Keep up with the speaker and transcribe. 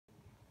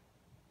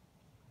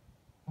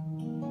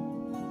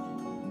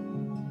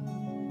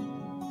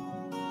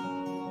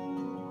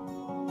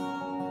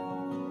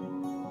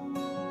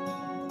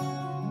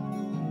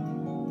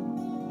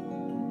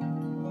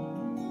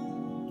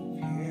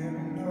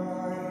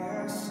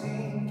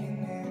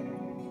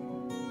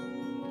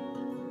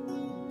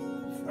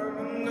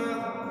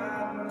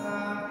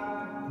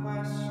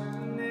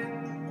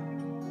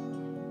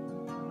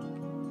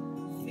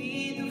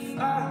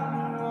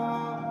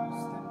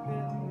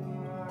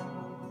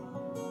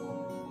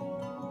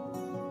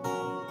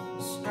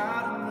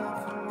not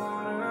enough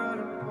water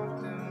to put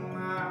them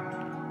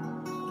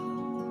out.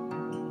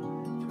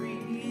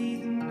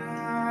 Breathing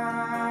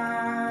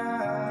out.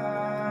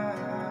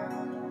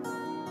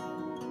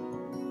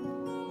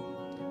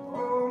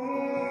 Oh,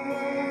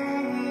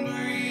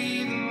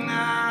 breathing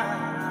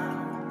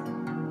out.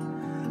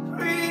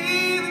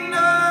 Breathing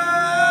out.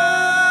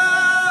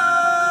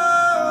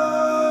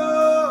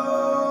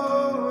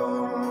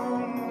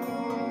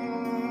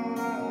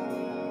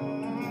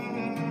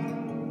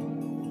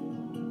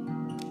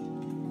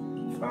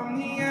 From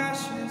the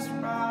ashes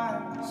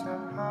rise a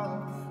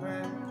hollow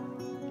friend,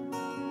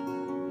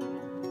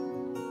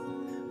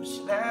 which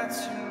lets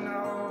you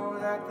know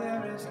that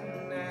there is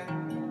an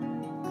end.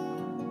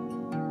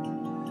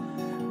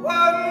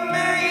 What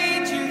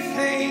made you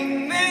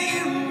think that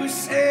you were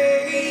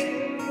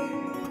safe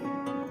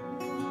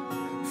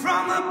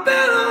from the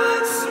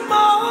billowing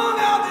smoke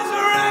of this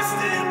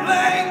resting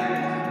place?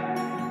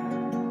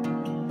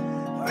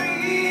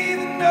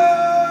 Breathing out.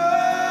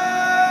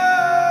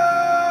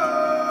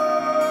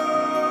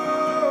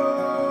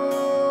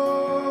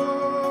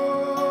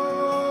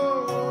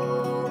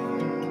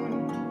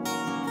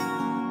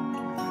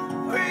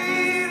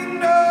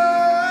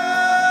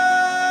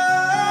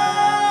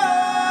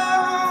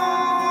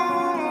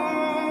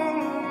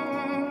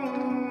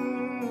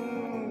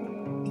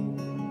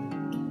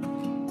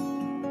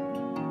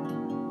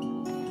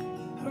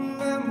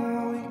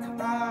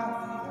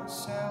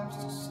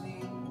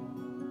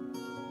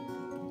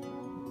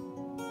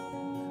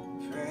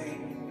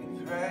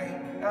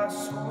 Our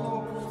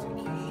souls to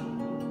keep.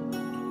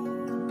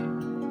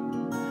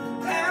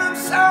 And I'm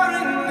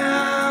sorry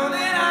now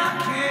that I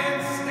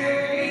can't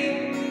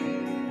stay.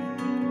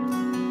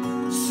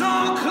 So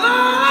I'll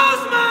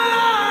close my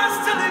eyes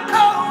till it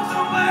goes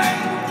away.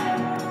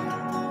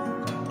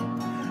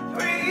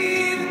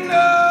 Breathing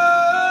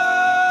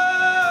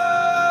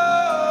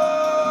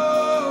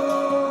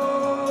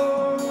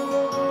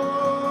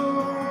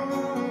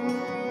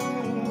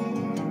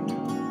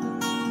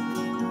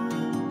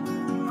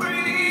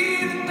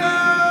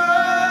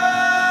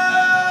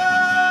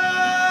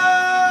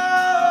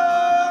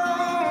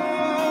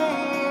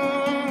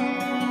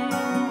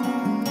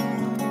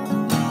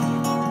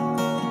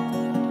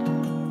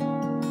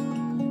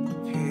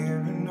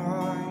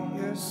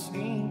Paranoia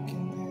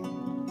sinking in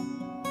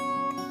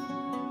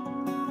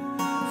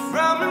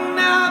from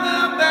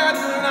another bad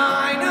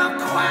line of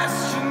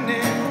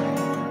questioning.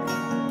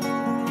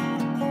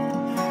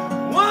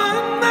 What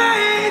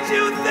made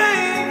you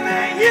think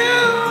that you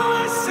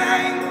were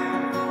safe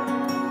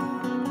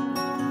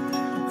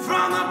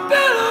from the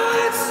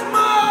billowing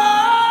smoke?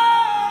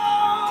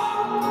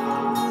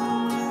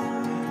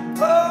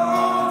 Oh,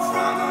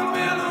 from the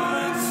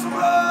billowing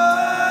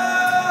smoke.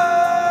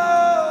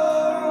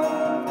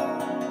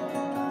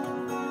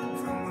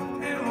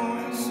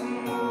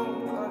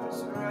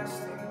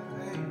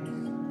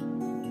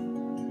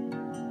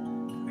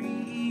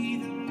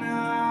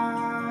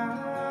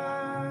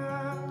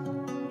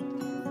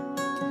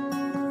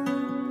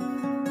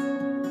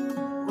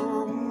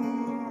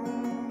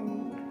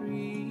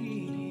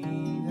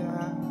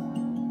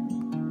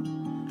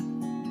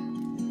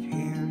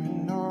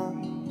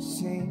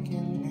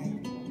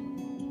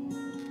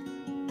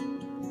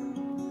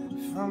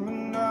 From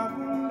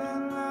another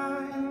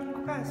line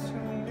of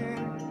questioning.